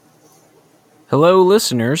Hello,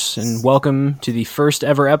 listeners, and welcome to the first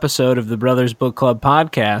ever episode of the Brothers Book Club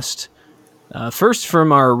podcast. First,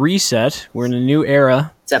 from our reset, we're in a new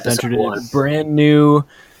era. It's episode entered 1. A brand new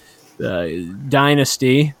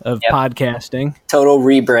dynasty of podcasting. Total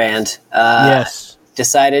rebrand. Yes.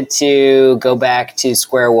 Decided to go back to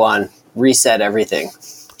square one, reset everything.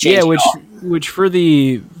 Change it all. which for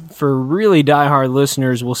really diehard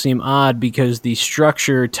listeners will seem odd because the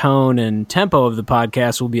structure, tone, and tempo of the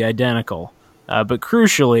podcast will be identical. But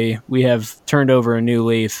crucially, we have turned over a new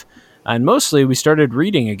leaf, and mostly we started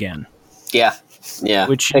reading again. Yeah.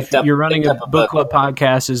 Which, if you're running a book club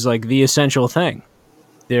podcast, is like the essential thing.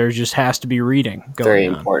 There just has to be reading going on. Very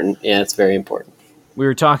important. Yeah, it's very important. We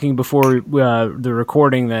were talking before the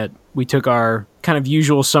recording that we took our kind of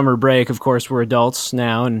usual summer break. Of course, we're adults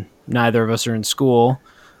now, and neither of us are in school.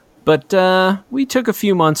 But we took a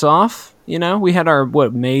few months off. You know, we had our,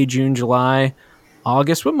 May, June, July,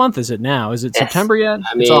 August. What month is it now? Is it September yet?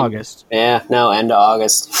 It's August. Yeah, no, end of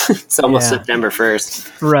August. It's almost September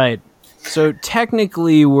 1st. Right. So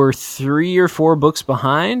technically we're 3 or 4 books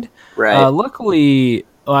behind. Right. Luckily,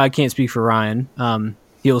 I can't speak for Ryan.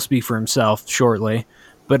 He'll speak for himself shortly.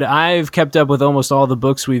 But I've kept up with almost all the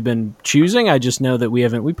books we've been choosing. I just know that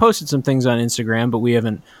we posted some things on Instagram, but we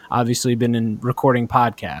haven't obviously been in recording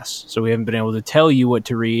podcasts. So we haven't been able to tell you what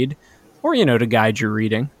to read or, to guide your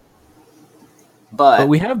reading. But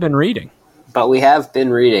we have been reading.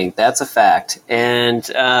 That's a fact. And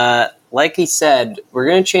like he said, we're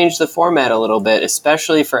going to change the format a little bit,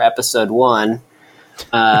 especially for episode 1,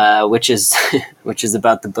 which is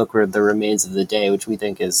about the book The Remains of the Day, which we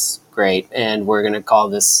think is great. And we're going to call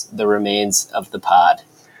this The Remains of the Pod.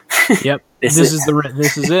 Yep. This is it.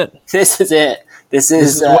 This is it. This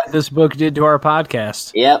is what this book did to our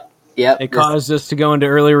podcast. Yep. It caused us to go into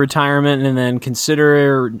early retirement and then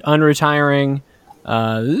consider unretiring.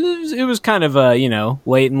 It was kind of a,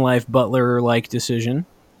 late in life Butler-like decision.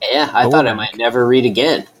 Yeah, I thought I might never read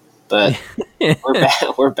again, but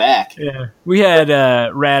we're back. Yeah, we had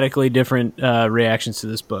radically different reactions to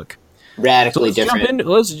this book. Radically different.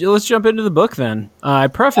 Let's jump into the book then. I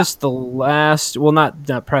prefaced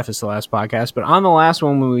not prefaced the last podcast, but on the last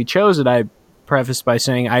one when we chose it, I prefaced by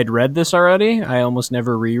saying I'd read this already. I almost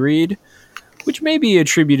never reread, which may be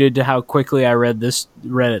attributed to how quickly I read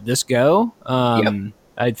it this go.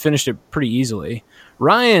 I'd finished it pretty easily.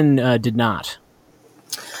 Ryan did not.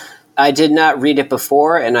 I did not read it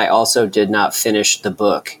before, and I also did not finish the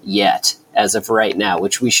book yet, as of right now,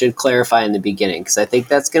 which we should clarify in the beginning, because I think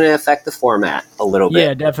that's going to affect the format a little bit.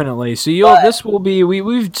 Yeah, definitely. So this will be,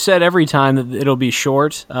 we've said every time that it'll be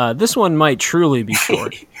short. This one might truly be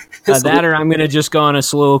short. Or I'm going to just go on a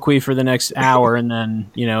soliloquy for the next hour, and then,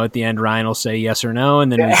 at the end, Ryan will say yes or no,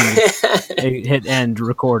 and then we can hit end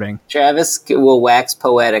recording. Travis will wax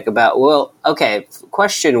poetic about,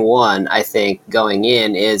 question 1, I think, going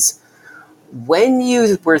in is, when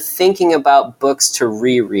you were thinking about books to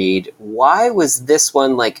reread, why was this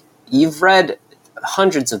one, you've read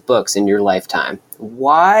hundreds of books in your lifetime.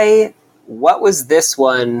 What was this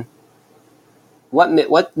one?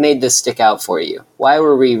 What made this stick out for you? Why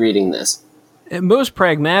were we reading this? Most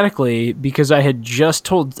pragmatically, because I had just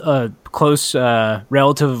told a close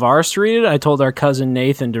relative of ours to read it. I told our cousin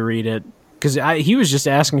Nathan to read it because he was just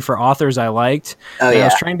asking for authors I liked. Oh, yeah.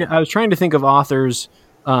 I was trying to think of authors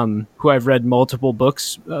who I've read multiple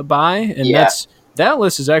books by, and that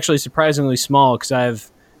list is actually surprisingly small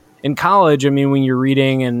because in college, when you're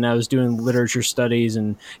reading and I was doing literature studies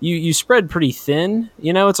and you spread pretty thin,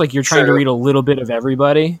 it's like you're trying to read a little bit of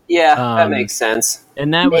everybody. Yeah, that makes sense.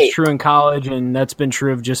 And that was true in college, and that's been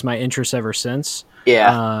true of just my interests ever since.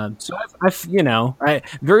 Yeah. So I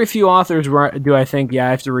very few authors do I think,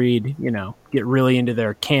 I have to read, get really into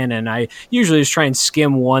their canon. I usually just try and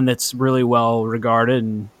skim one that's really well regarded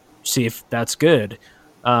and see if that's good.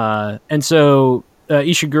 And so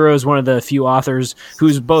Ishiguro is one of the few authors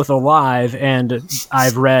who's both alive, and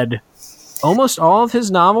I've read almost all of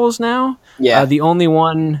his novels now. Yeah. The only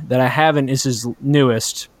one that I haven't is his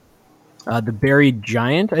newest, The Buried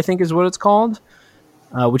Giant, I think is what it's called.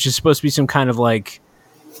 Which is supposed to be some kind of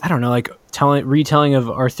retelling of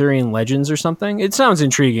Arthurian legends or something. It sounds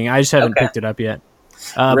intriguing. I just haven't picked it up yet.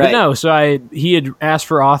 But no, so he had asked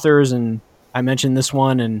for authors, and I mentioned this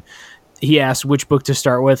one, and he asked which book to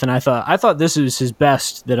start with, and I thought this was his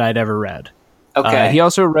best that I'd ever read. Okay. He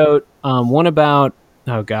also wrote one about,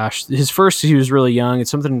 his first, he was really young.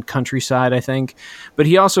 It's something in Countryside, I think. But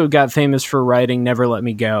he also got famous for writing Never Let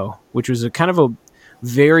Me Go, which was a kind of a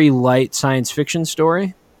very light science fiction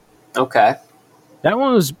story. Okay. That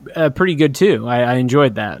one was pretty good too. I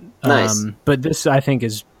enjoyed that. Nice. But this, I think,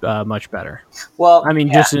 is much better. Well, I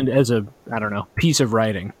mean, just as a, I don't know, piece of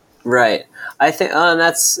writing. right. I think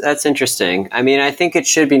that's interesting. I mean, I think it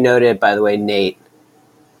should be noted, by the way, Nate.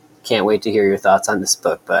 Can't wait to hear your thoughts on this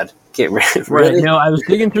book, bud. Really? Right. No, I was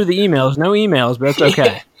digging through the emails. No emails, but that's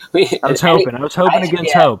okay. I was hoping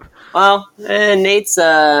against hope. Well, Nate's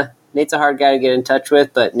a hard guy to get in touch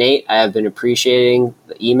with, but Nate, I have been appreciating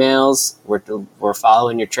the emails. We're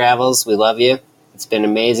following your travels. We love you. It's been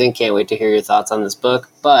amazing. Can't wait to hear your thoughts on this book.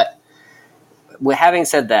 But having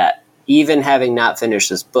said that, even having not finished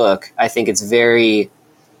this book, I think it's very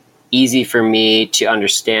easy for me to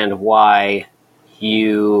understand why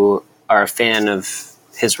you are a fan of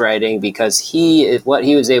his writing, because what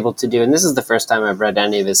he was able to do, and this is the first time I've read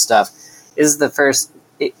any of his stuff, is the first.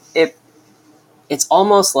 It's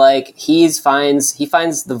almost like he finds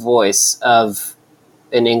the voice of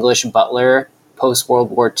an English butler post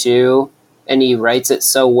World War II, and he writes it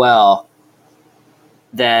so well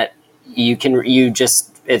that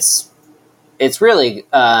it's really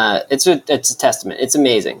it's a testament. It's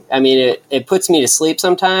amazing. I mean, it puts me to sleep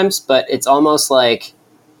sometimes, but it's almost like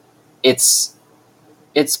it's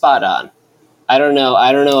spot on. I don't know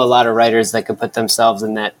a lot of writers that could put themselves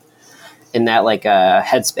in that like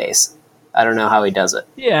headspace. I don't know how he does it.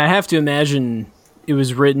 Yeah, I have to imagine it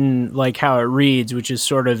was written like how it reads, which is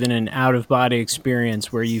sort of in an out-of-body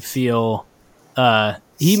experience where you feel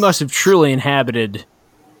he must have truly inhabited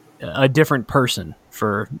a different person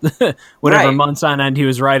for whatever months on end he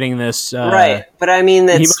was writing this. Right, but I mean,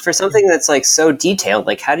 that's for something that's like so detailed.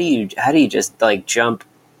 Like, how do you just like jump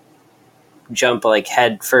like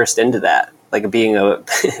head first into that? Like being a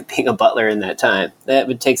butler in that time, that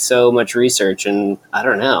would take so much research, and I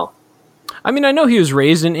don't know. I mean, I know he was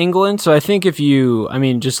raised in England, so I think if you,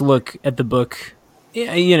 just look at the book,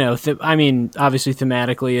 obviously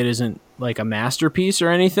thematically it isn't like a masterpiece or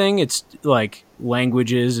anything. It's like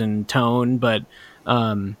languages and tone, but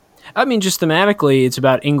just thematically, it's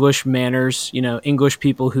about English manners, English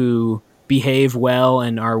people who behave well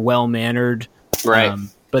and are well-mannered. Right.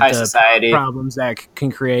 But high the society problems that can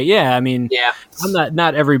create. Yeah,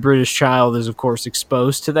 not every British child is, of course,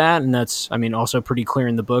 exposed to that, and that's, also pretty clear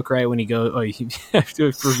in the book, right? When he goes, I have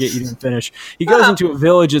to forget you didn't finish. He goes into a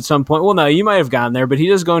village at some point. Well, no, you might have gotten there, but he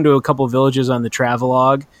does go into a couple villages on the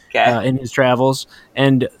travelogue in his travels,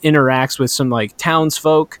 and interacts with some like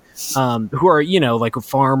townsfolk who are, like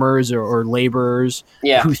farmers or laborers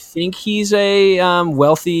who think he's a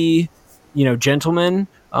wealthy, gentleman.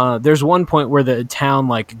 There's one point where the town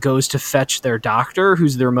like goes to fetch their doctor,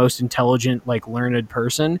 who's their most intelligent, like learned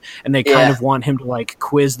person, and they kind of want him to like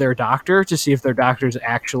quiz their doctor to see if their doctor's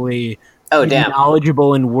actually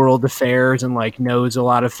knowledgeable in world affairs and like knows a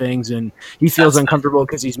lot of things, and he feels uncomfortable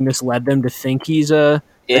because he's misled them to think he's a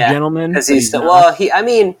gentleman. Because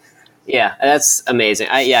that's amazing.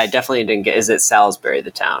 I definitely didn't get. Is it Salisbury,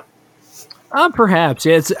 the town? Perhaps.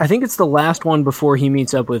 Yeah, I think it's the last one before he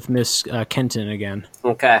meets up with Miss Kenton again.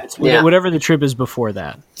 Okay. Whatever the trip is before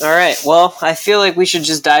that. All right. Well, I feel like we should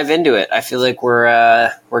just dive into it. I feel like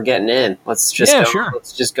we're getting in. Let's just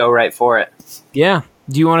Let's just go right for it. Yeah.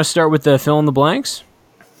 Do you want to start with the fill in the blanks?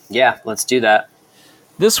 Yeah, let's do that.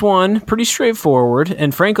 This one, pretty straightforward,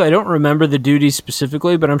 and frankly, I don't remember the duties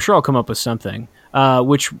specifically, but I'm sure I'll come up with something.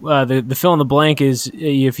 The fill in the blank is,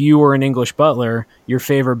 if you were an English butler, your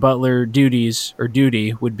favorite butler duties or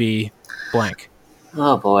duty would be blank.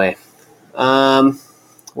 Oh boy.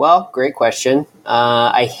 Well, great question.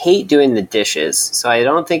 I hate doing the dishes, so I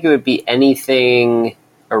don't think it would be anything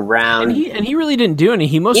around. And he really didn't do any.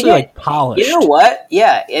 He mostly polished. You know what?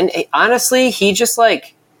 Yeah, and honestly, he just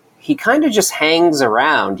he kind of just hangs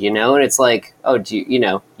around, and it's like, oh, do you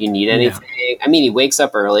need anything? Yeah. I mean, he wakes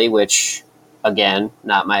up early, which, again,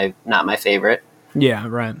 not my favorite. Yeah,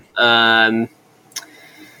 right. I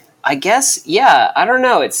guess, yeah, I don't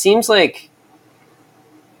know. It seems like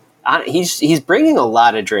he's bringing a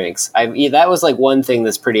lot of drinks. That was like one thing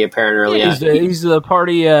that's pretty apparent early on. He's the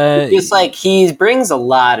party. It's like he brings a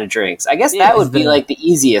lot of drinks. I guess that would be like the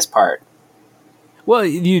easiest part. Well,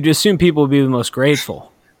 you'd assume people would be the most grateful.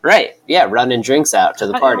 Right, yeah, running drinks out to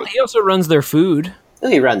the party. He also runs their food.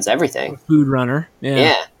 He runs everything. Food runner,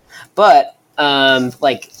 yeah. But, and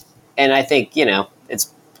I think,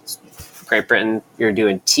 it's Great Britain, you're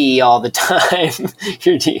doing tea all the time.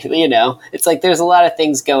 It's like there's a lot of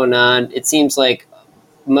things going on. It seems like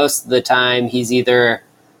most of the time he's either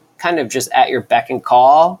kind of just at your beck and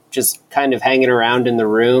call, just kind of hanging around in the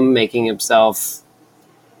room, making himself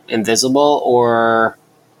invisible, or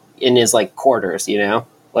in his, like, quarters,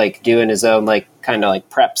 like doing his own, like, kind of like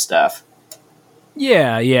prep stuff.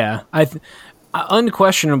 Yeah.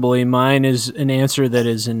 Unquestionably, mine is an answer that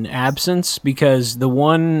is an absence, because the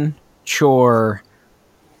one chore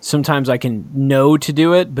sometimes I can know to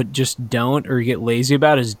do it, but just don't or get lazy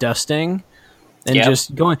about is dusting. And Yep.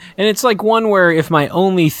 just going, and it's like one where if my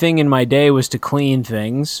only thing in my day was to clean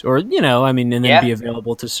things, or I mean, and then Yeah. be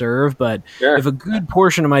available to serve, but Sure. if a good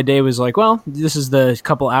portion of my day was like, well, this is the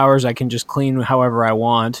couple hours I can just clean however I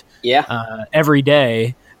want Yeah. every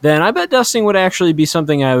day, then I bet dusting would actually be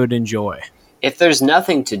something I would enjoy. If there's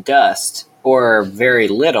nothing to dust or very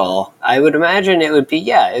little, I would imagine it would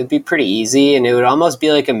be pretty easy, and it would almost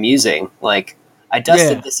be like amusing. Like, I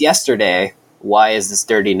dusted this yesterday. Why is this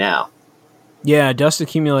dirty now? Yeah, dust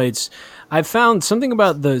accumulates. I've found something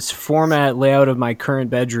about the format layout of my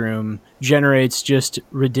current bedroom generates just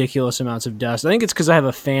ridiculous amounts of dust. I think it's because I have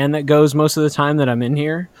a fan that goes most of the time that I'm in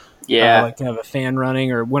here. Yeah. I like to have a fan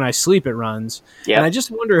running, or when I sleep, it runs. Yep. And I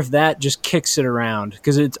just wonder if that just kicks it around,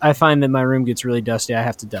 because I find that my room gets really dusty. I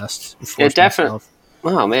have to dust. It definitely.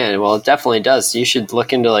 Oh man, well, it definitely does. You should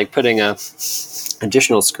look into like putting a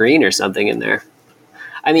additional screen or something in there.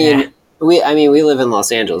 I mean. Yeah. We live in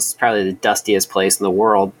Los Angeles. It's probably the dustiest place in the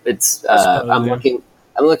world. It's I'm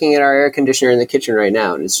looking at our air conditioner in the kitchen right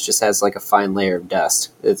now, and it just has like a fine layer of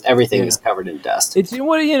dust. Everything is covered in dust. It's dust.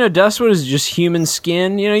 What is it, just human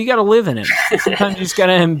skin? You got to live in it. Sometimes you just got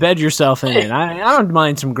to embed yourself in it. I don't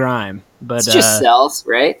mind some grime, but it's just cells,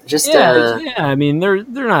 right? Just yeah. I mean, they're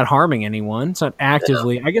not harming anyone. It's not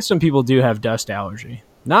actively. I guess some people do have dust allergy.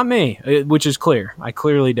 Not me, which is clear. I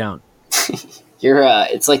clearly don't. You're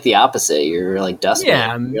it's like the opposite. You're like dust.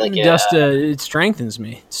 Yeah, you're like, dust. It strengthens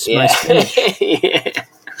me. It's my spinach.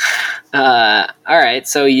 All right,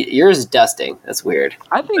 so yours is dusting. That's weird.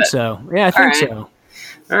 I think so. Yeah, I think so.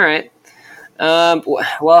 All right.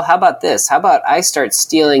 Well, how about this? How about I start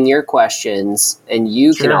stealing your questions, and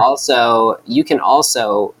you can also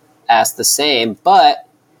ask the same, but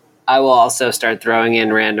I will also start throwing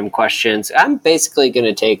in random questions. I'm basically going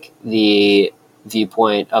to take the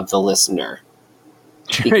viewpoint of the listener.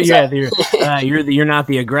 Yeah, you're not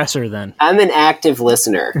the aggressor then. I'm an active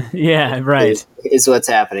listener. Yeah, right. Is what's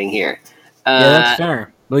happening here. Yeah, that's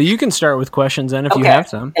fair. Well, you can start with questions then if you have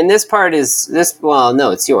some. And this part is well,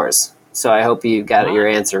 no, it's yours. So I hope you got your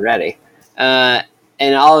answer ready. And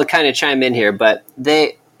I'll kind of chime in here, but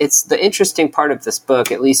it's the interesting part of this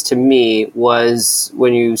book, at least to me, was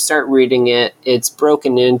when you start reading it, it's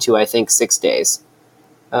broken into, I think, 6 days.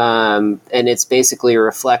 And it's basically a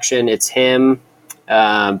reflection. It's him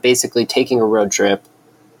basically taking a road trip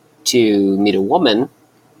to meet a woman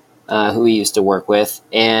who he used to work with.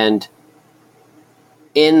 And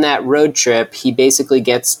in that road trip, he basically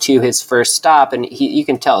gets to his first stop, and you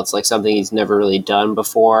can tell it's like something he's never really done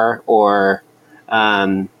before, or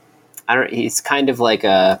he's kind of like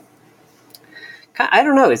I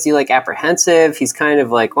don't know, is he like apprehensive? He's kind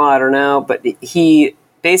of like, well, I don't know, but he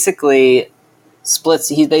basically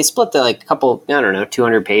they split the like couple, I don't know,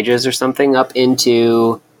 200 pages or something up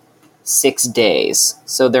into 6 days.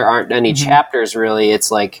 So there aren't any chapters really.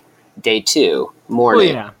 It's like day 2,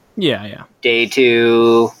 morning. Well, yeah. Day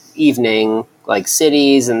 2, evening, like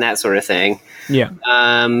cities and that sort of thing. Yeah.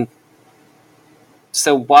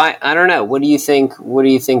 So why, I don't know. What do you think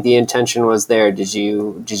the intention was there? Did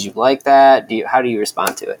you like that? How do you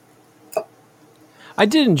respond to it? I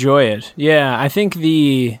did enjoy it. Yeah, I think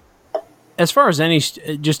as far as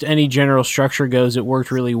any general structure goes, it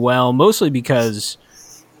worked really well, mostly because,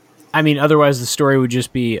 I mean, otherwise the story would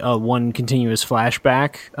just be one continuous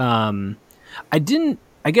flashback.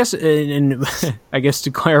 I guess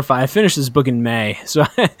to clarify, I finished this book in May, so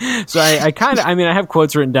I kind of, I mean, I have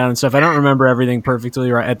quotes written down and stuff. I don't remember everything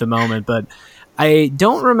perfectly right at the moment, but I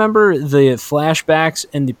don't remember the flashbacks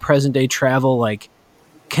and the present day travel like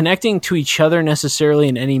connecting to each other necessarily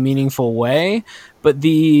in any meaningful way. But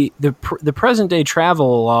the present day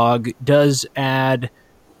travel log does add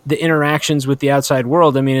the interactions with the outside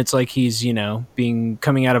world. I mean, it's like he's,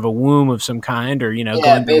 coming out of a womb of some kind, or,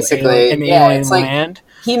 going basically to an alien land.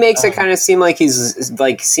 He makes it kind of seem like he's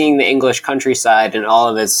like seeing the English countryside in all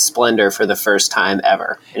of its splendor for the first time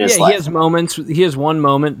ever in his life. He has moments. He has one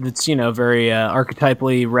moment that's, very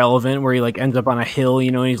archetypally relevant, where he like ends up on a hill,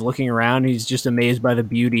 and he's looking around. And he's just amazed by the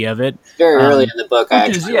beauty of it. Very early in the book, I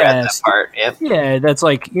actually read that part. Yep. Yeah, that's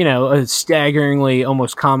like, a staggeringly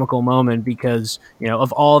almost comical moment because,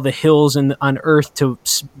 of all the hills on Earth to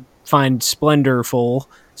find splendorous.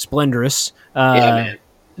 Man.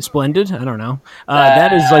 Splendid? I don't know.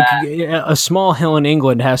 That is like a small hill in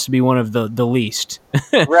England has to be one of the least.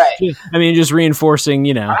 Right. I mean, just reinforcing,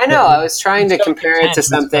 I know. I was trying to compare it to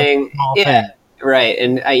something. Yeah. Right.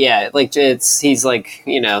 And he's like,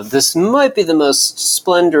 this might be the most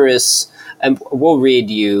splendorous and we'll read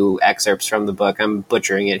you excerpts from the book. I'm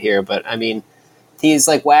butchering it here, but I mean, he's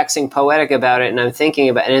like waxing poetic about it, and I'm thinking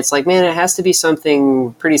about, and it's like, man, it has to be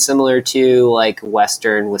something pretty similar to like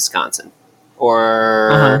Western Wisconsin,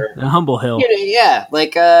 or Humble Hill. Yeah,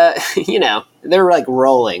 like they're like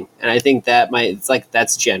rolling, and I think it's like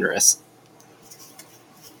that's generous.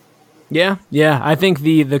 Yeah. I think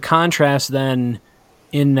the contrast then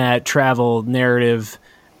in that travel narrative,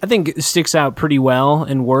 I think it sticks out pretty well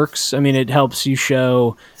and works. I mean, it helps you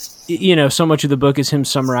show, so much of the book is him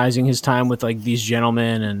summarizing his time with like these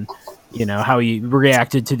gentlemen and, how he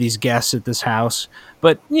reacted to these guests at this house.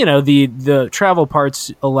 But, the travel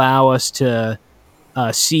parts allow us to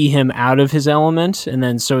see him out of his element. And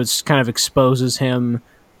then so it's kind of exposes him.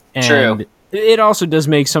 And True. It also does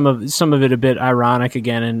make some of it a bit ironic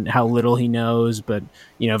again, and how little he knows, but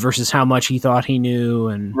versus how much he thought he knew,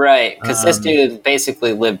 and right, because this dude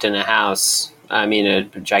basically lived in a house. I mean, a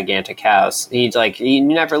gigantic house. He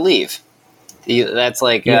never leave. That's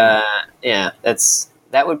like, that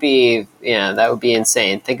would be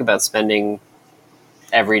insane. Think about spending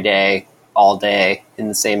every day, all day in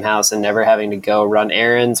the same house and never having to go run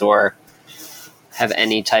errands or have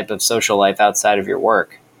any type of social life outside of your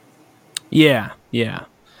work. Yeah.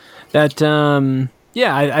 That,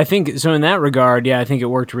 I think so in that regard. Yeah, I think it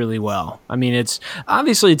worked really well. I mean, it's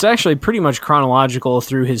actually pretty much chronological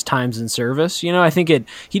through his times in service. I think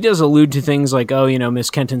he does allude to things like, Miss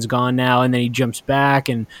Kenton's gone now, and then he jumps back,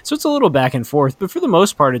 and so it's a little back and forth. But for the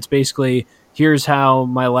most part, it's basically, here's how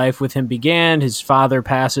my life with him began. His father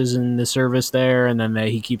passes in the service there, and then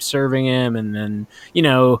he keeps serving him. And then,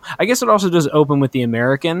 I guess it also does open with the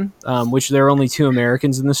American, which there are only 2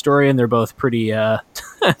 Americans in the story, and they're both pretty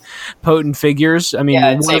potent figures. I mean,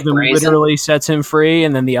 one of them literally sets him free,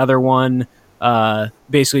 and then the other one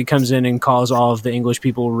basically comes in and calls all of the English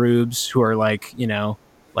people rubes, who are like,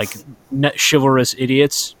 chivalrous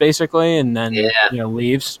idiots, basically, and then,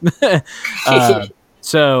 leaves.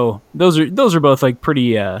 So those are both like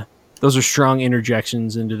pretty. Those are strong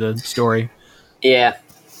interjections into the story. Yeah.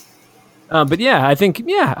 But yeah, I think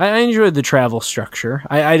I enjoyed the travel structure.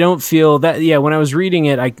 I don't feel that. Yeah, when I was reading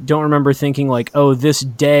it, I don't remember thinking like, oh, this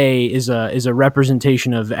day is a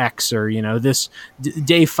representation of X, or this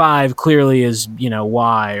day 5 clearly is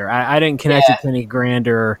Y, or I didn't connect it to any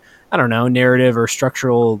grander, I don't know, narrative or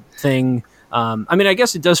structural thing. I mean, I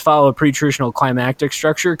guess it does follow a pretty traditional climactic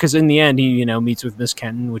structure, because in the end he, meets with Miss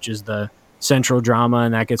Kenton, which is the central drama,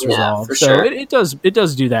 and that gets resolved. So sure. it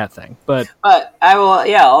does do that thing. But I will,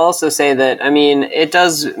 I'll also say that, I mean, it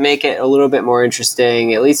does make it a little bit more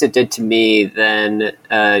interesting, at least it did to me, than,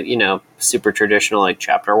 super traditional, like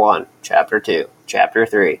chapter 1, chapter 2, chapter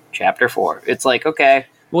 3, chapter 4. It's like, okay.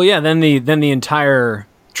 Well, yeah, then the entire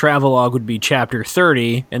travelogue would be chapter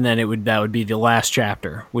 30, and then that would be the last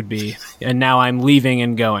chapter would be, and now I'm leaving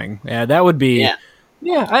and going. Yeah, that would be.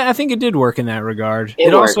 Yeah, I think it did work in that regard.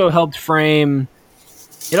 It also helped frame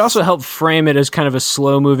it as kind of a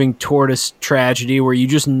slow moving tortoise tragedy, where you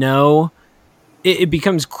just know it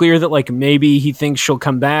becomes clear that like maybe he thinks she'll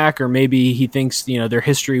come back, or maybe he thinks their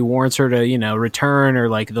history warrants her to return, or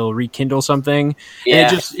like they'll rekindle something. Yeah.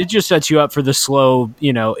 And it just sets you up for the slow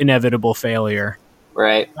inevitable failure.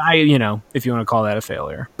 Right. If you want to call that a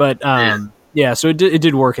failure. But, so it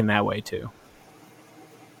did work in that way, too.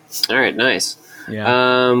 All right, nice.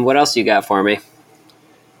 Yeah. What else you got for me?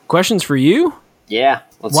 Questions for you? Yeah,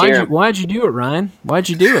 let's hear them. Why'd you do it, Ryan? Why'd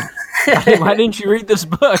you do it? Why didn't you read this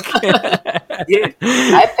book? Dude,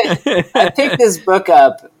 I picked this book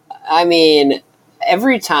up, I mean,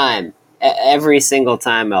 every single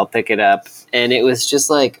time I'll pick it up, and it was just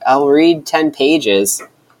like, I'll read 10 pages,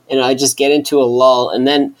 and I just get into a lull, and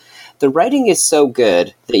then the writing is so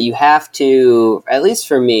good that you have to, at least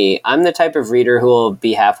for me, I'm the type of reader who will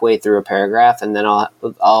be halfway through a paragraph, and then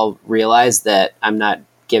I'll realize that I'm not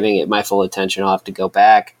giving it my full attention. I'll have to go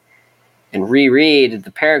back and reread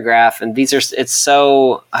the paragraph, and it's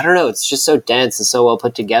so, I don't know, it's just so dense and so well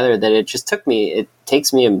put together that it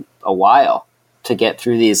takes me a while to get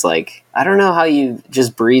through these, like, I don't know how you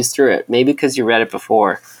just breeze through it. Maybe because you read it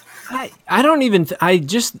before. I don't even,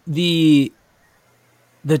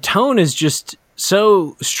 the tone is just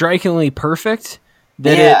so strikingly perfect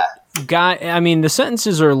that the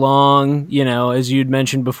sentences are long, as you'd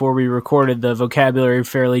mentioned before we recorded, the vocabulary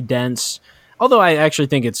fairly dense, although I actually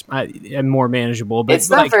think it's more manageable. But it's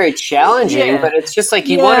not very challenging, but it's just like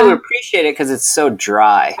you want to appreciate it because it's so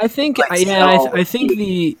dry. I think, I think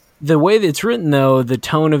the way that it's written, though, the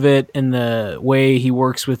tone of it and the way he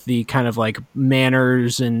works with the kind of like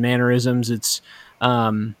manners and mannerisms, it's,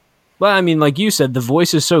 like you said, the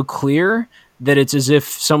voice is so clear that it's as if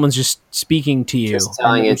someone's just speaking to you, Just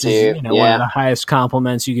telling it which to is, you. you know, one of the highest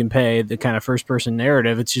compliments you can pay, the kind of first person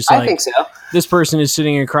narrative. It's just I like, think so. this person is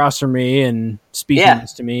sitting across from me and speaking Yeah.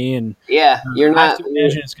 this to me, and You're I have not. to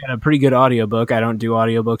imagine it's got a pretty good audiobook. I don't do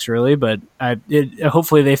audiobooks really, but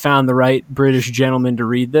hopefully they found the right British gentleman to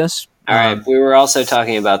read this. All right. We were also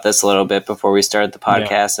talking about this a little bit before we started the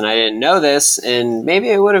podcast, and I didn't know this, and maybe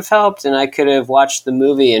it would have helped, and I could have watched the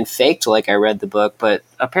movie and faked like I read the book, but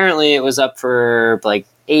apparently it was up for like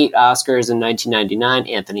 8 Oscars in 1999.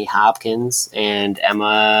 Anthony Hopkins and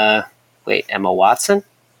Emma Watson?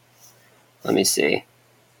 Let me see.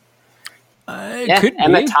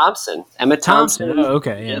 Emma Thompson. Emma Thompson. Oh,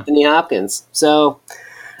 okay, yeah. Anthony Hopkins. So,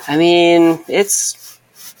 I mean, there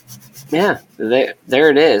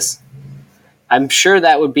it is. I'm sure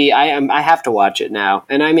that would be. I have to watch it now,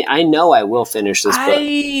 and I mean, I know I will finish this book.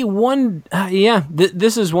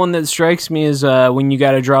 This is one that strikes me as when you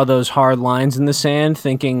got to draw those hard lines in the sand,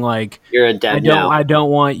 thinking like you're a dead. I don't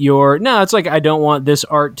want it's like I don't want this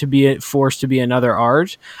art to be forced to be another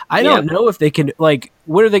art. I don't know if they can like.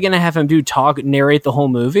 What are they going to have him do? Narrate the whole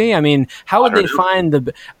movie? I mean, how would they find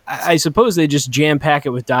the? I suppose they just jam pack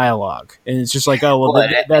it with dialogue, and it's just like,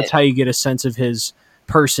 that's how you get a sense of his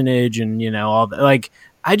personage, and you know all that. Like,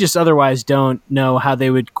 I just otherwise don't know how they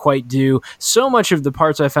would quite do. So much of the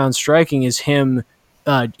parts I found striking is him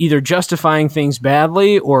either justifying things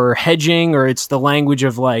badly or hedging, or it's the language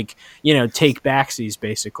of like, you know, take backsies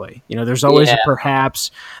basically. You know, there's always a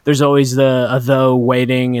perhaps, there's always a though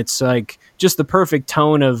waiting. It's like just the perfect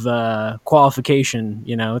tone of qualification.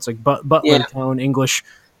 You know, it's like Butler tone, English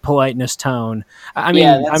politeness tone. I mean,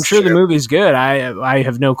 I'm sure the movie's good. I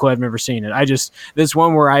have no clue. I've never seen it. This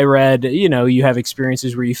one where I read, you know, you have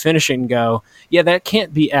experiences where you finish it and go, yeah, that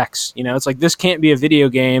can't be X. You know, it's like, this can't be a video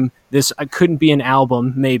game. This couldn't be an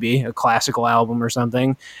album, maybe a classical album or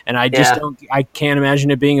something. And I just I can't imagine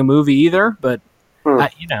it being a movie either, but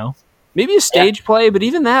you know, maybe a stage play, but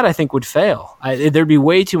even that I think would fail. There'd be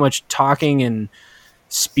way too much talking and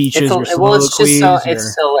speeches or soliloquies.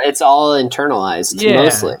 It's all internalized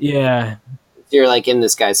mostly. Yeah. You're like in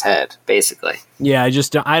this guy's head, basically. Yeah,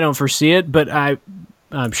 I don't foresee it, but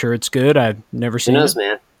I'm sure it's good. I've never seen it. Who knows,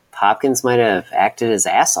 man? Hopkins might have acted his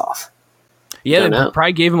ass off. Yeah, they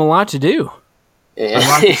probably gave him a lot to do. Yeah. A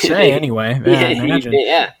lot to say, anyway. Yeah, imagine.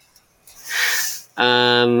 Yeah.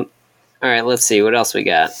 All right, let's see. What else we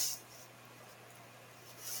got?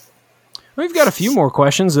 We've got a few more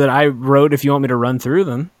questions that I wrote if you want me to run through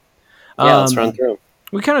them. Yeah, let's run through them.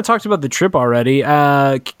 We kind of talked about the trip already.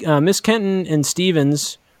 Miss Kenton and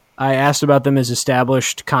Stevens, I asked about them as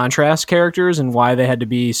established contrast characters and why they had to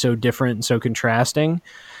be so different and so contrasting.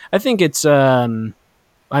 I think it's,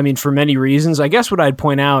 for many reasons. I guess what I'd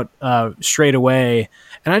point out straight away,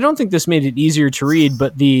 and I don't think this made it easier to read,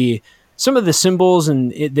 but some of the symbols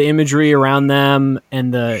and the imagery around them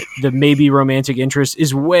and the maybe romantic interest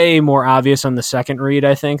is way more obvious on the second read.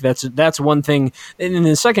 I think that's one thing. In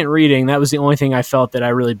the second reading, that was the only thing I felt that I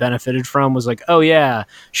really benefited from, was like, oh yeah,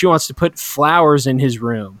 she wants to put flowers in his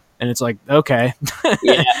room. And it's like, okay.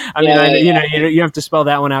 You have to spell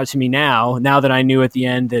that one out to me now that I knew at the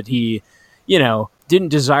end that he, you know, didn't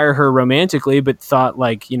desire her romantically, but thought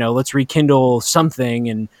like, you know, let's rekindle something.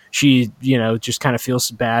 And she, you know, just kind of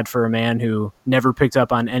feels bad for a man who never picked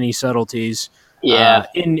up on any subtleties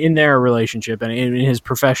in their relationship and in his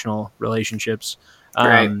professional relationships.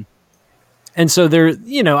 Right. And so there,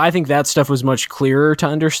 you know, I think that stuff was much clearer to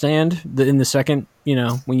understand in the second, you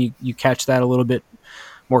know, when you catch that a little bit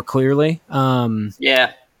more clearly. But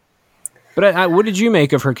what did you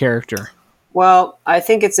make of her character? Well, I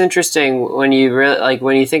think it's interesting when you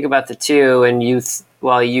when you think about the two, and you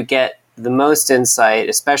get the most insight,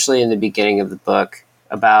 especially in the beginning of the book,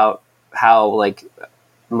 about how like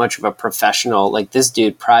much of a professional, like this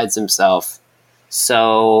dude prides himself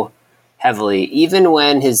so heavily, even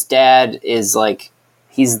when his dad is like,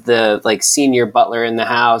 he's the like senior butler in the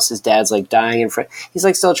house. His dad's like dying in front. He's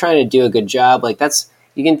like still trying to do a good job. Like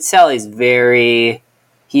you can tell he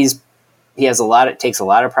takes a lot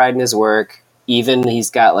of pride in his work. Even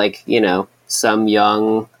he's got like, you know, some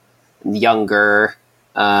younger,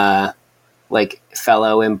 like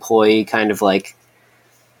fellow employee kind of like,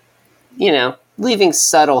 you know, leaving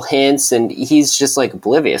subtle hints, and he's just like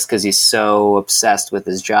oblivious because he's so obsessed with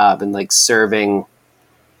his job and like serving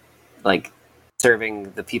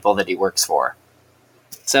the people that he works for.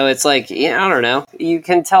 So it's like, I don't know. You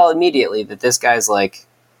can tell immediately that this guy's like,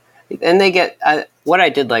 and they get, what I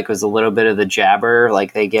did like was a little bit of the jabber.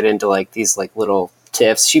 Like they get into like these like little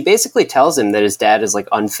tiffs. She basically tells him that his dad is like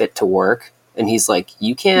unfit to work. And he's like,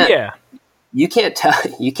 you can't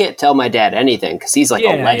tell my dad anything, 'cause he's like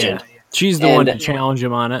a legend. She's the one to challenge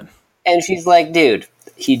him on it. And she's like, dude,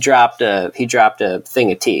 he dropped a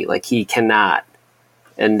thing of tea. Like, he cannot.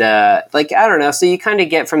 And like, I don't know. So you kind of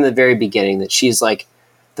get from the very beginning that she's like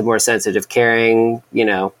the more sensitive, caring, you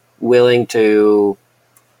know, willing to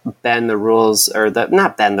bend the rules, or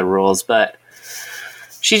not bend the rules, but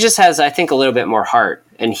she just has, I think, a little bit more heart.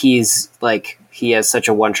 And he's like, he has such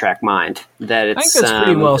a one-track mind that it's. I think that's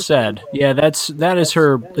pretty well said. Yeah, that is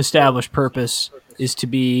her established purpose, is to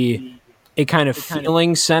be a kind of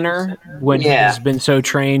feeling center when he's been so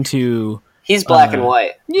trained to. He's black and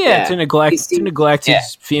white. Yeah, to neglect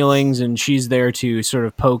his feelings, and she's there to sort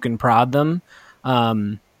of poke and prod them.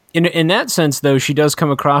 In that sense, though, she does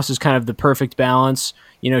come across as kind of the perfect balance.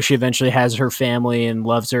 You know, she eventually has her family and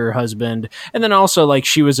loves her husband, and then also like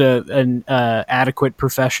she was an adequate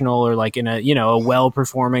professional, or like in a well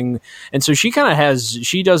performing, and so she kind of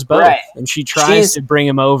she does both, right. And she tries to bring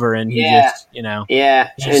him over, and he just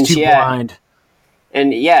he's too blind.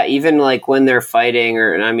 And yeah, even like when they're fighting,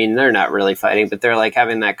 or I mean, they're not really fighting, but they're like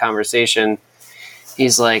having that conversation.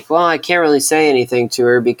 He's like, well, I can't really say anything to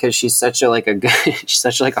her because she's such a she's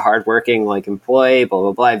such a hardworking like employee, blah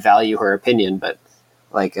blah blah. I value her opinion, but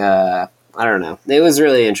like I don't know. It was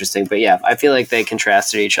really interesting, but yeah, I feel like they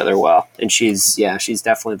contrasted each other well, and she's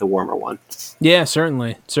definitely the warmer one. Yeah,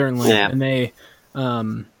 certainly, yeah. And they,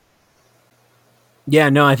 yeah,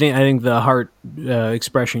 no, I think the heart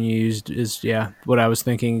expression you used is what I was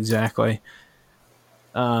thinking exactly.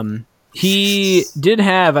 He did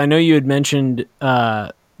have. I know you had mentioned.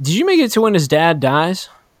 Did you make it to when his dad dies?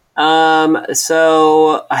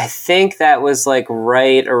 So I think that was like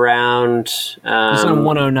right around. It's on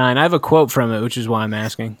 109. I have a quote from it, which is why I'm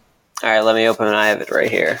asking. All right, let me open it. I have it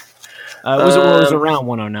right here. It was around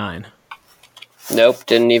 109. Nope,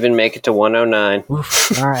 didn't even make it to 109.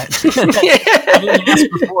 Oof, all right.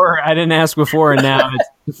 I didn't ask before, and now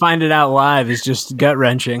to find it out live is just gut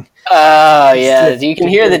wrenching. Oh yeah, you can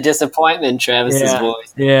hear the disappointment in Travis's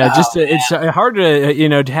voice. Yeah, it's hard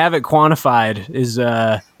to to have it quantified is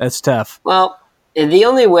that's tough. Well, the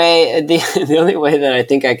only way that I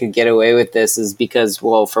think I could get away with this is because,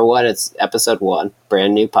 well, for one, it's episode 1,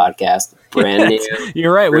 brand new podcast, brand new.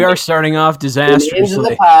 You're right. We are starting off disastrously. Into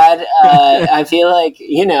the pod. I feel like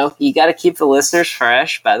you got to keep the listeners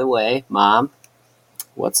fresh. By the way, Mom,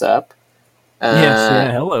 what's up?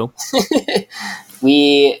 Yes. Hello.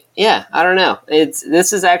 I don't know.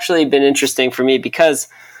 This has actually been interesting for me because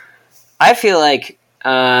I feel like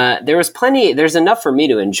there's enough for me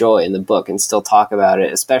to enjoy in the book and still talk about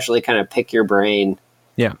it, especially kind of pick your brain.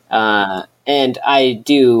 Yeah. And I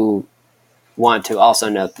do want to also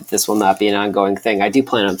note that this will not be an ongoing thing. I do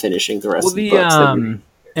plan on finishing the rest of the books.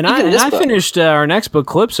 I finished our next book,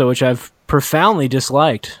 Calypso, which I've profoundly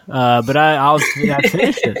disliked, but I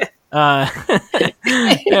finished it. We'll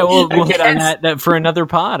hit on that for another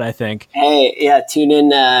pod, I think. Hey, yeah, tune in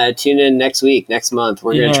next month.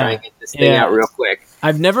 We're gonna try and get this thing out real quick.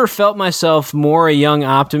 I've never felt myself more a young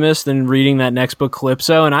optimist than reading that next book,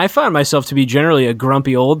 Calypso, and I find myself to be generally a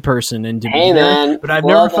grumpy old person in demeanor. Hey, man. But I've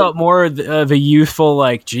never felt more of a youthful,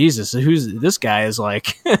 like, Jesus, who's this guy is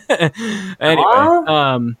like.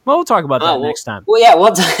 Anyway, we'll talk about that next time. Well, yeah,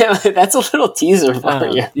 that's a little teaser for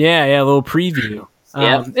you. Yeah, a little preview.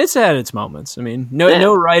 It's had its moments. I mean,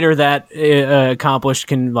 no writer that accomplished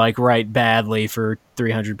can like write badly for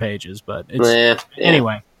 300 pages, but it's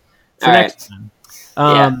anyway. For next time.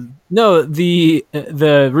 No, the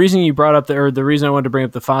reason you brought up the reason I wanted to bring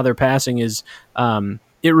up the father passing is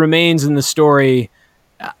it remains in the story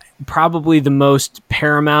probably the most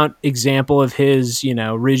paramount example of his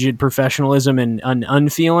rigid professionalism and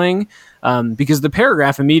unfeeling, because the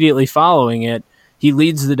paragraph immediately following it. He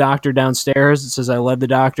leads the doctor downstairs. It says, I led the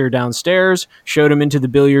doctor downstairs, showed him into the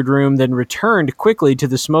billiard room, then returned quickly to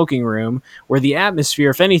the smoking room, where the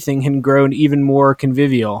atmosphere, if anything, had grown even more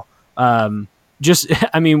convivial.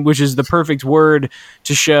 Which is the perfect word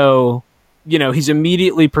to show, he's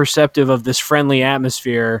immediately perceptive of this friendly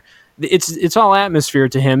atmosphere. It's all atmosphere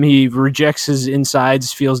to him. He rejects his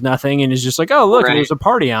insides, feels nothing, and is just like, oh, look, there's a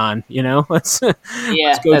party on, let's go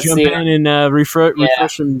jump in and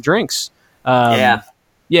refresh some drinks.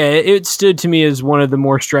 It stood to me as one of the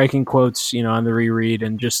more striking quotes, on the reread,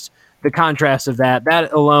 and just the contrast of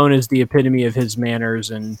that alone is the epitome of his manners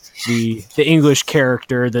and the English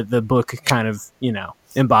character that the book kind of,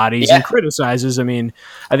 embodies and criticizes. I mean,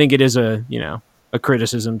 I think it is a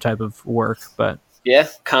criticism type of work, but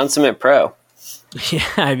consummate pro.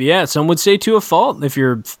 Yeah. Some would say to a fault if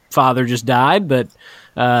your father just died, but,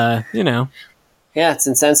 it's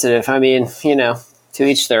insensitive. I mean, to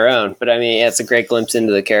each their own, but I mean, it's a great glimpse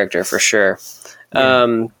into the character for sure.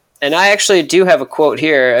 And I actually do have a quote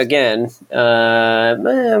here again. I'm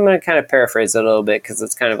going to kind of paraphrase it a little bit because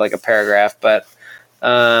it's kind of like a paragraph, but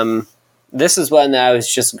this is one that I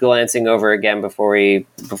was just glancing over again before we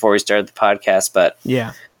started the podcast. But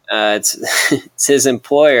yeah, it's it's his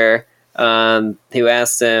employer who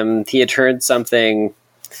asked him. He had heard something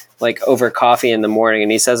like over coffee in the morning,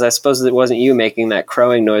 and he says, "I suppose it wasn't you making that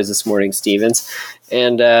crowing noise this morning, Stevens."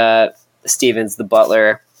 And Stevens, the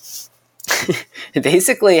butler,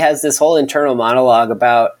 basically has this whole internal monologue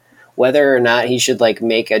about whether or not he should like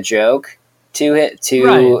make a joke to his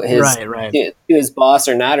boss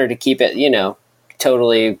or not, or to keep it,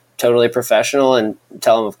 totally professional and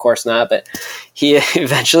tell him of course not. But he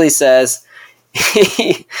eventually says,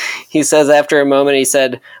 he says after a moment, he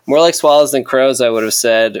said, "More like swallows than crows, I would have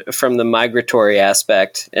said, from the migratory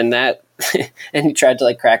aspect." And that, and he tried to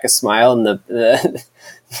like crack a smile, and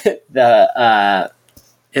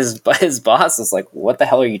his boss was like, "What the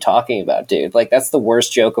hell are you talking about, dude? Like, that's the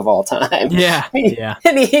worst joke of all time." Yeah. Yeah.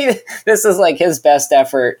 And this is like his best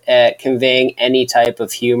effort at conveying any type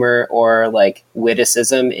of humor or like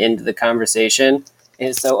witticism into the conversation.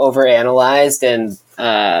 It's so overanalyzed, and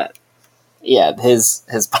his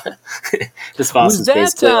boss was is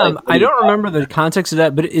basically that, like, I don't remember the context of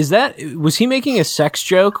that, but was he making a sex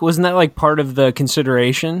joke? Wasn't that like part of the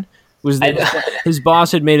consideration? Was that his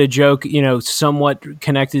boss had made a joke, somewhat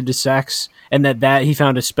connected to sex, and that he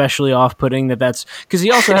found especially off-putting? That's because he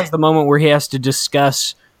also has the moment where he has to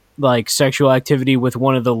discuss like sexual activity with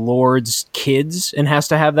one of the Lord's kids, and has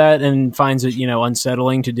to have that, and finds it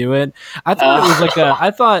unsettling to do it. I thought it was like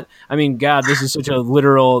God, this is such a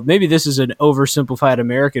literal. Maybe this is an oversimplified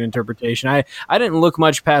American interpretation. I didn't look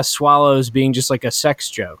much past swallows being just like a sex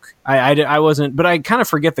joke. I wasn't, but I kind of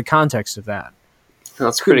forget the context of that.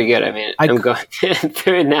 That's pretty good. I mean, I'm going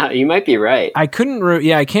through it now. You might be right. I couldn't.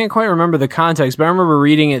 I can't quite remember the context, but I remember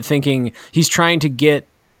reading it, thinking he's trying to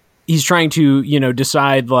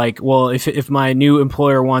decide like, well, if my new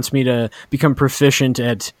employer wants me to become proficient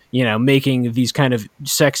at making these kind of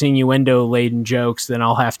sex innuendo laden jokes, then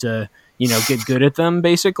I'll have to get good at them,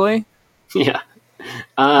 basically. Yeah.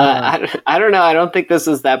 I don't know. I don't think this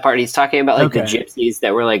is that part. He's talking about like the gypsies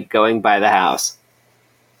that were like going by the house.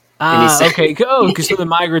 Okay. Because so the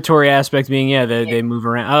migratory aspect being, they move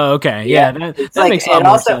around. Oh, okay. Yeah, that makes a lot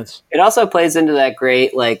more sense. It also plays into that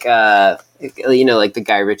great, like, like the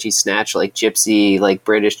Guy Ritchie Snatch, like gypsy, like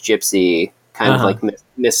British gypsy kind of like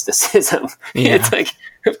mysticism. Yeah. It's like,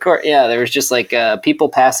 of course, there was just like people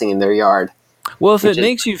passing in their yard. Well, if it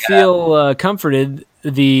makes you feel comforted,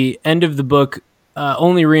 the end of the book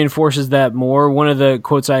only reinforces that more. One of the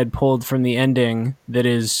quotes I had pulled from the ending that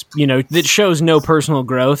is, that shows no personal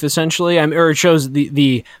growth, essentially. Or it shows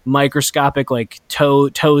the microscopic, like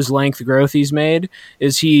toes length growth he's made.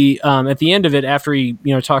 Is he at the end of it, after he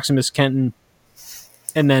talks to Miss Kenton,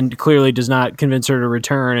 and then clearly does not convince her to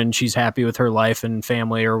return, and she's happy with her life and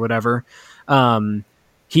family or whatever.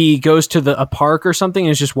 He goes to a park or something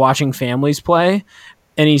and is just watching families play.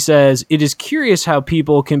 And he says, "It is curious how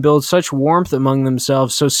people can build such warmth among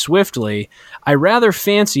themselves so swiftly. I rather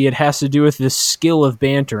fancy it has to do with this skill of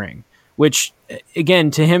bantering," which,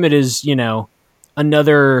 again, to him it is,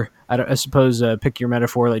 another, I suppose, pick your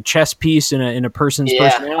metaphor, like chess piece in a person's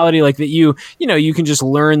personality, like that you can just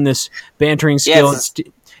learn this bantering skill.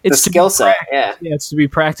 It's the skill set. Yeah, it's to be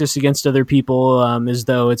practiced against other people, as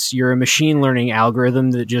though you're a machine learning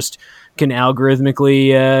algorithm that just can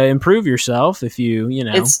algorithmically improve yourself if you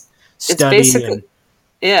study. It's basically,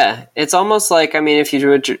 it's almost like, I mean, if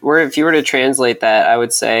you were to translate that, I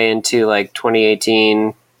would say into like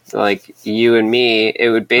 2018, like you and me, it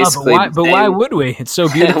would basically. But why would we? It's so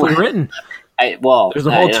beautifully written. There's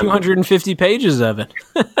a whole 250 pages of it.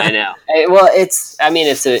 I know. It's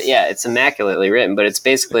immaculately written, but it's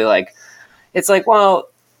basically like, well,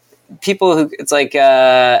 people who, it's like,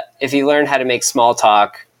 if you learn how to make small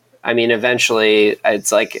talk, I mean, eventually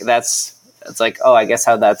it's like, oh, I guess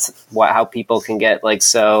how people can get like,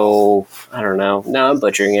 so, I don't know. No, I'm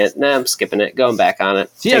butchering it. No, I'm skipping it. Going back on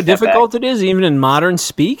it. See how difficult it is, even in modern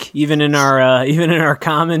speak, even in our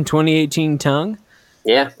common 2018 tongue.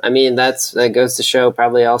 Yeah, I mean, that goes to show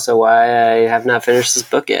probably also why I have not finished this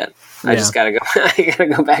book yet. I just gotta go. I gotta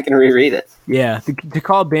go back and reread it. Yeah, to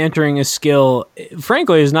call bantering a skill,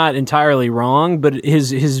 frankly, is not entirely wrong. But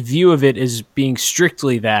his view of it is being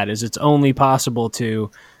strictly that, is it's only possible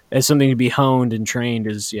as something to be honed and trained.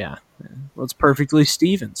 Well, it's perfectly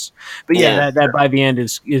Stevens. But that by the end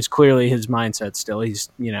is clearly his mindset. Still, he's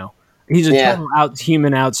a total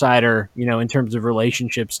human outsider, in terms of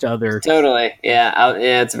relationships to other. Totally,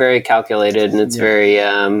 it's very calculated, and it's very,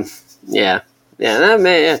 that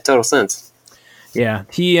made total sense. Yeah,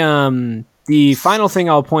 he. The final thing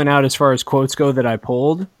I'll point out as far as quotes go that I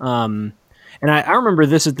pulled, and I remember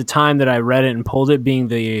this at the time that I read it and pulled it, being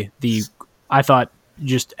the I thought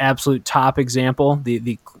just absolute top example.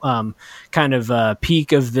 The kind of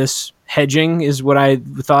peak of this hedging is what I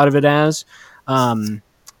thought of it as.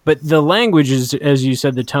 But the language is, as you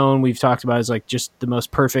said, the tone we've talked about is like just the most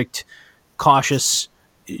perfect, cautious,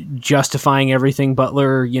 justifying everything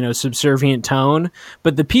Butler, subservient tone.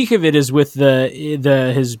 But the peak of it is with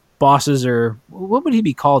his bosses, or what would he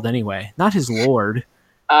be called anyway? Not his lord.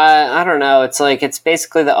 I don't know. It's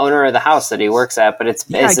basically the owner of the house that he works at, but I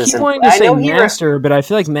keep wanting to say master, but I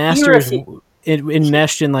feel like master is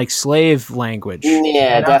enmeshed in like slave language.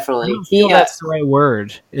 Yeah, definitely. I don't feel that's the right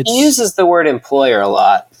word. He uses the word employer a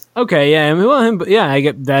lot. Okay, yeah, I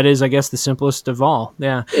get that is, I guess, the simplest of all.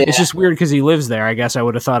 Yeah, it's just weird because he lives there. I guess I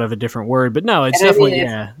would have thought of a different word, but no, it's definitely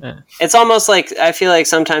It's almost like I feel like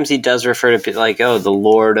sometimes he does refer to like, the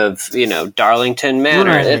Lord of Darlington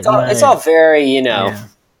Manor. Right, it's all very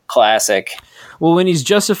classic. Well, when he's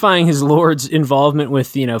justifying his lord's involvement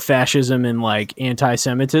with fascism and like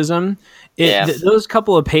anti-Semitism, those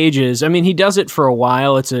couple of pages. I mean, he does it for a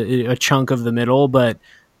while. It's a chunk of the middle, but.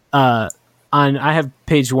 I have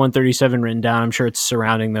page 137 written down. I'm sure it's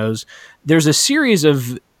surrounding those. There's a series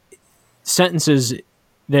of sentences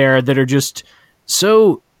there that are just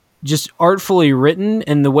so artfully written,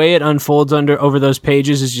 and the way it unfolds over those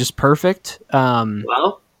pages is just perfect.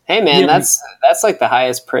 Well, hey man, that's like the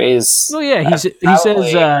highest praise. Well, yeah, he says,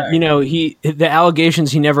 the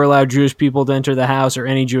allegations he never allowed Jewish people to enter the house or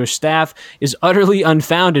any Jewish staff is utterly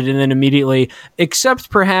unfounded, and then immediately, except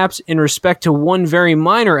perhaps in respect to one very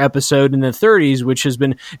minor episode in the 30s, which has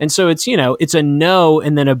been, and so it's it's a no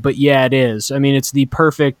and then but yeah, it is. I mean, it's the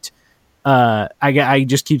perfect. I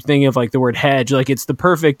just keep thinking of like the word hedge, like it's the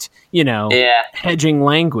perfect, hedging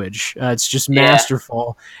language. It's just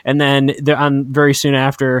masterful. And then very soon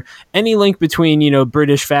after, any link between,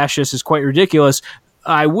 British fascists is quite ridiculous.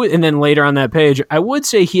 And then later on that page, I would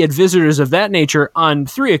say he had visitors of that nature on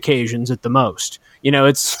 3 occasions at the most.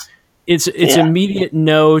 It's immediate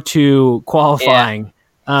no to qualifying.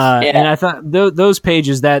 And I thought those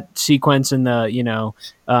pages, that sequence and the,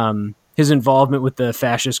 his involvement with the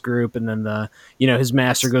fascist group, and then his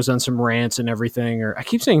master goes on some rants and everything, or I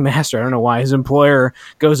keep saying master, I don't know why, his employer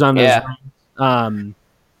goes on those rants. I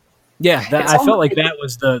felt like that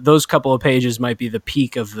was those couple of pages might be the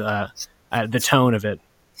peak of the tone of it.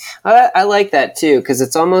 I like that too, because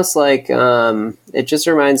it's almost like it just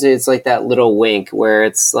reminds me, it's like that little wink where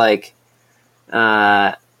it's like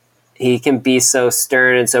he can be so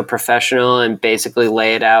stern and so professional and basically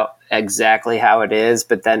lay it out exactly how it is,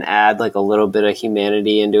 but then add like a little bit of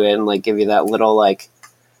humanity into it and like give you that little like,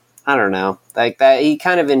 I don't know, like that. He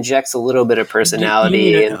kind of injects a little bit of personality.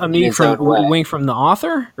 You mean a wink from the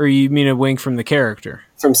author, or you mean a wink from the character?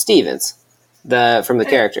 From Stevens, from the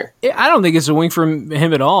character. I don't think it's a wink from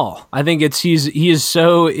him at all. I think he is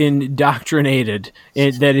so indoctrinated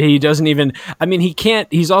that he doesn't even. I mean,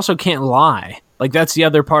 he's also can't lie. Like that's the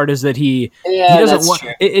other part, is that he doesn't want.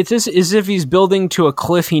 It's as if he's building to a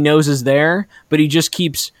cliff he knows is there, but he just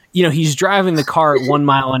keeps. He's driving the car at 1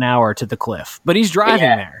 mile an hour to the cliff, but he's driving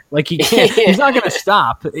there. Like he can't. He's not going to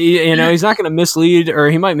stop. He's not going to mislead, or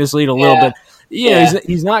he might mislead a little bit.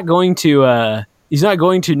 He's not going to. He's not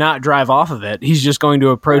going to not drive off of it. He's just going to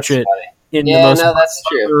approach it in the most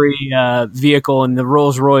vehicle, in the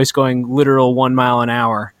Rolls Royce, going literal 1 mile an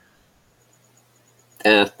hour.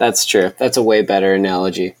 Yeah, that's true. That's a way better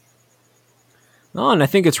analogy. Oh, and I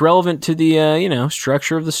think it's relevant to the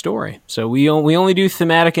structure of the story. So we only do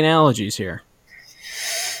thematic analogies here.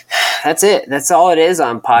 That's it. That's all it is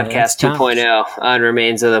on Podcast 2.0 on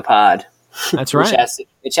Remains of the Pod. That's right.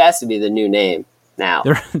 Which has to be the new name now.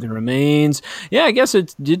 The Remains. Yeah, I guess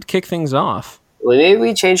it did kick things off. Well, maybe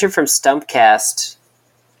we change it from Stumpcast.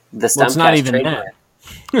 It's not even that.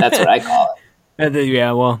 That's what I call it. I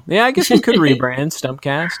guess we could rebrand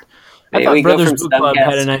Stumpcast. I thought Brothers Book Club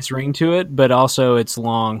had a nice ring to it, but also it's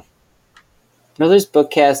long. Brothers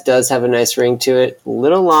Bookcast does have a nice ring to it. A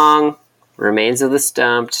little long. Remains of the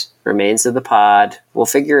Stumped. Remains of the Pod. We'll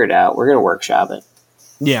figure it out. We're going to workshop it.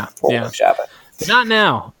 Workshop it. But not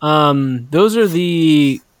now. Those are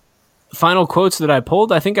the final quotes that I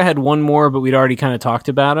pulled. I think I had one more, but we'd already kind of talked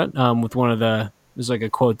about it with one of there's like a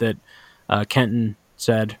quote that Kenton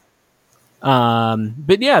said.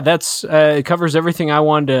 But yeah, that's it covers everything I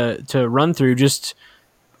wanted to run through. Just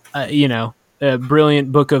a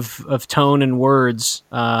brilliant book of tone and words.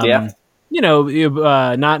 Not a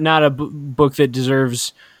book that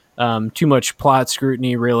deserves too much plot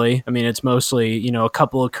scrutiny. Really, I mean, it's mostly a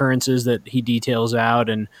couple occurrences that he details out,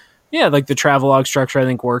 and Yeah, like the travelogue structure, I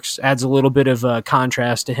think works. Adds a little bit of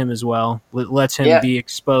contrast to him as well. Lets him be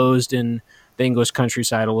exposed in the English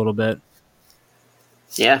countryside a little bit.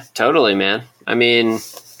 Yeah, totally, man. I mean,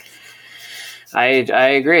 I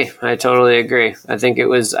agree. I totally agree. I think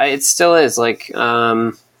it still is like,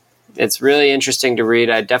 it's really interesting to read.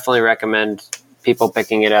 I definitely recommend people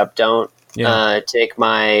picking it up. Don't take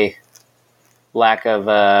my lack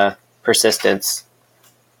of persistence.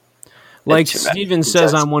 Like Steven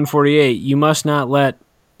says on 148, you must not let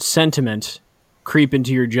sentiment creep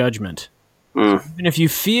into your judgment. So even if you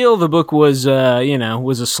feel the book was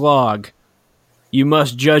a slog, you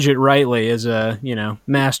must judge it rightly as a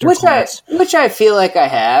master class. Which I feel like I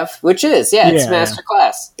have. Which is it's master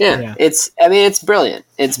class. Yeah. It's brilliant.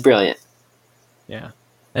 It's brilliant. Yeah.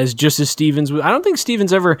 As Stevens, I don't think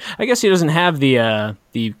Stevens ever. I guess he doesn't have the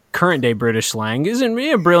current day British slang. Isn't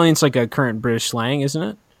brilliance like a current British slang? Isn't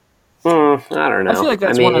it? I don't know. I feel like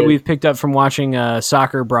that's one that we've picked up from watching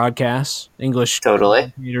soccer broadcasts, English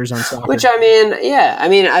readers on soccer. Which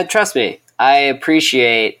trust me, I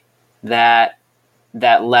appreciate that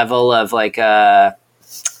level of like I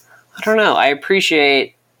don't know. I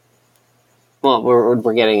appreciate. Well,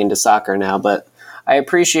 we're getting into soccer now, but I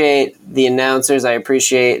appreciate the announcers. I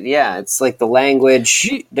appreciate it's like the language.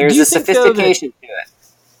 There's a sophistication to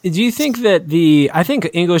it. Do you think that I think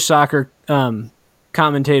English soccer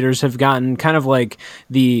commentators have gotten kind of like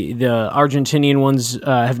the Argentinian ones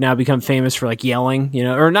have now become famous for like yelling,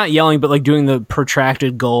 or not yelling, but like doing the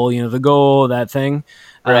protracted goal, the goal, that thing.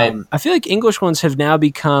 Right. I feel like English ones have now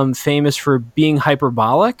become famous for being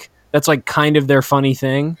hyperbolic. That's like kind of their funny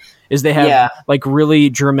thing, is they have like really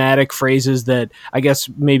dramatic phrases that I guess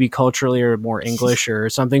maybe culturally are more English or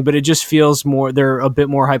something, but it just feels they're a bit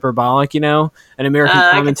more hyperbolic, An American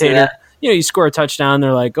commentator, you score a touchdown,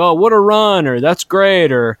 they're like, oh, what a run, or that's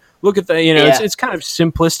great, or look at the, it's kind of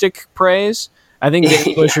simplistic praise. I think the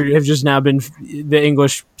English have just now been, the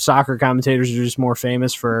English soccer commentators are just more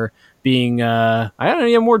famous for being,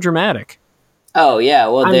 more dramatic. Oh, yeah.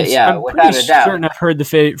 Well, I'm without a doubt. Certain I've heard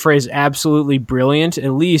the phrase absolutely brilliant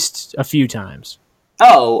at least a few times.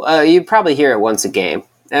 Oh, you probably hear it once a game.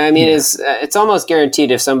 I mean, it's almost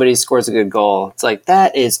guaranteed if somebody scores a good goal. It's like,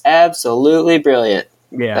 that is absolutely brilliant.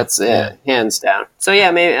 Yeah. That's hands down. So,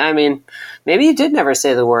 maybe you did never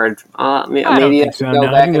say the word. Maybe I don't you think have so. to go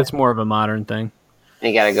back. I think that's more of a modern thing.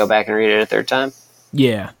 You got to go back and read it a third time.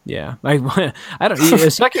 Yeah. I don't.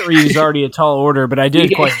 A second read is already a tall order, but I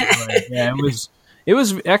did quite enjoy it. Yeah, it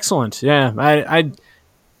was excellent. Yeah,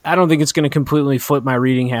 I don't think it's going to completely flip my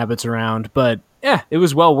reading habits around, but yeah, it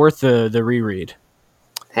was well worth the reread.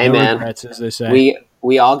 Hey, no man, regrets, as they say.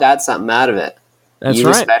 We all got something out of it. That's you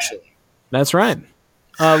right. Especially. That's right.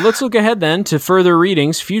 Let's look ahead then to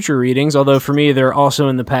future readings, although for me they're also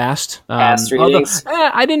in the past. Past readings?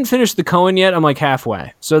 I didn't finish the Coen yet. I'm like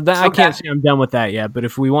halfway. So I can't say I'm done with that yet, but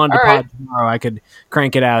if we wanted to pod tomorrow, I could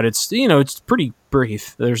crank it out. It's it's pretty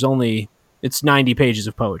brief. It's 90 pages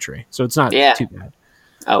of poetry, so it's not too bad.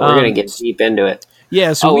 Oh, we're going to get deep into it.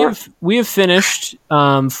 Yeah, so we have finished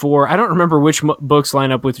for, I don't remember which books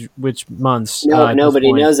line up with which months. No,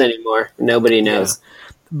 nobody knows anymore. Nobody knows. Yeah.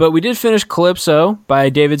 But we did finish Calypso by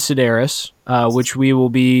David Sedaris, which we will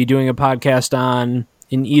be doing a podcast on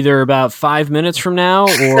in either about 5 minutes from now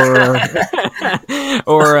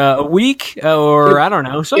or a week or I don't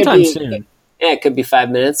know, sometime soon. Yeah, it could be 5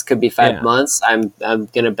 minutes, could be 5 months. I'm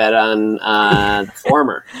gonna bet on the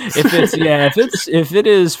former. if it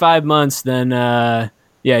is 5 months, then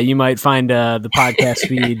you might find the podcast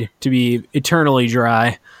feed to be eternally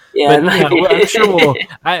dry. Yeah, but, I'm sure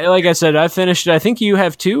like I said, I finished it. I think you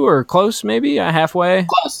have 2 or close, maybe halfway.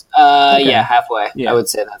 Close. Yeah, halfway. Yeah. I would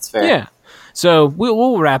say that's fair. Yeah. So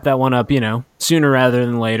we'll wrap that one up, sooner rather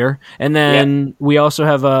than later. And then we also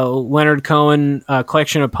have a Leonard Cohen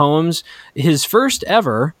collection of poems, his first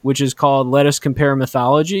ever, which is called Let Us Compare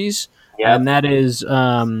Mythologies. Yep. And that is,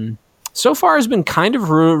 so far has been kind of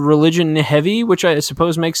religion heavy, which I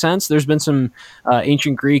suppose makes sense. There's been some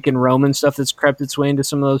ancient Greek and Roman stuff that's crept its way into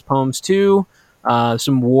some of those poems too.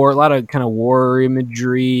 Some war, a lot of kind of war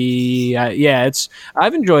imagery.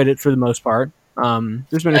 I've enjoyed it for the most part.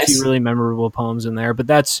 There's been a few really memorable poems in there, but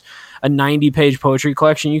that's a 90-page poetry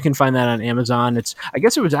collection. You can find that on Amazon. I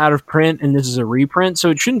guess it was out of print, and this is a reprint, so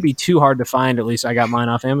it shouldn't be too hard to find. At least I got mine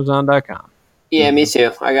off Amazon.com. Yeah, me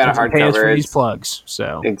too. I got a hardcover for these plugs.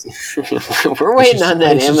 So we're waiting on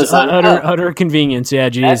that Amazon. Utter convenience. Yeah,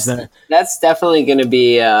 geez. That's definitely going to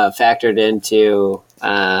be factored into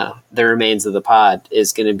the remains of the pod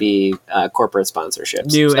is going to be corporate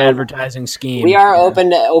sponsorships. New advertising scheme. We are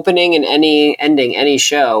open to opening and ending any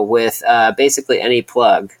show with basically any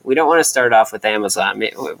plug. We don't want to start off with Amazon.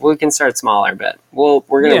 We can start smaller, but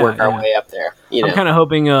we're going to work our way up there. I'm kind of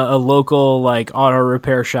hoping a local like auto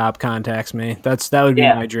repair shop contacts me. That would be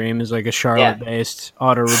my dream, is like a Charlotte-based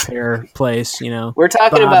auto repair place. We're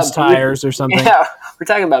talking Bob's about tires or something. Yeah, we're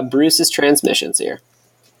talking about Bruce's transmissions here.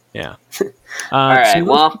 Yeah. All right.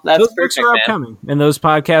 Well, that's those books are upcoming, and those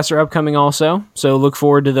podcasts are upcoming also. So look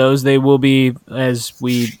forward to those. They will be, as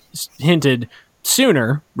we hinted,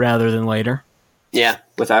 sooner rather than later. Yeah,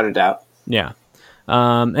 without a doubt. Yeah.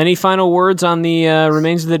 Any final words on the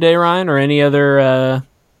Remains of the Day, Ryan, or any other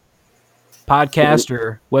podcast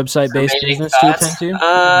or website-based business to attend to?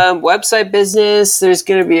 Website business, there's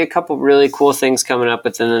going to be a couple really cool things coming up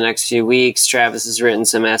within the next few weeks. Travis has written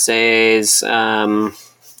some essays. There's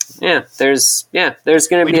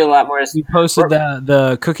going to be a lot more. We posted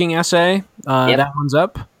the cooking essay. That one's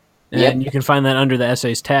up, and you can find that under the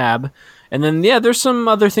essays tab. And then, there's some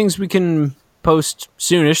other things we can post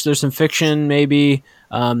soonish. There's some fiction, maybe.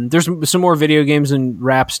 There's some more video games and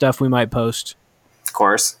rap stuff we might post. Of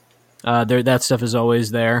course. That stuff is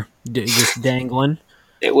always there, just dangling.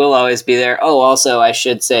 It will always be there. Oh, also, I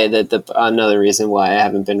should say that another reason why I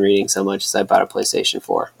haven't been reading so much is I bought a PlayStation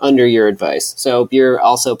 4 under your advice. So you're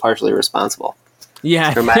also partially responsible.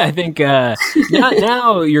 Yeah, I think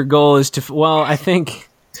now your goal is to. Well, I think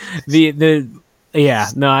I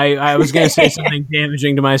was going to say something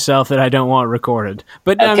damaging to myself that I don't want recorded.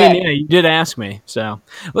 But okay. You did ask me. So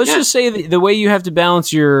let's just say the way you have to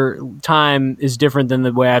balance your time is different than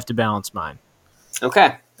the way I have to balance mine.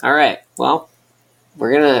 Okay. All right. Well.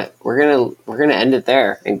 We're gonna end it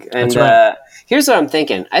there, and That's right. Here's what I'm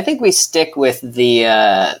thinking. I think we stick with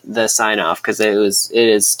the sign off because it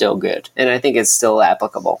is still good, and I think it's still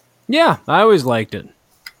applicable. Yeah, I always liked it.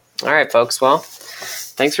 All right, folks. Well,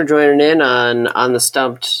 thanks for joining in on the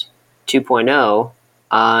Stumped 2.0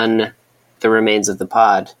 on the Remains of the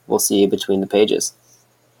Pod. We'll see you between the pages.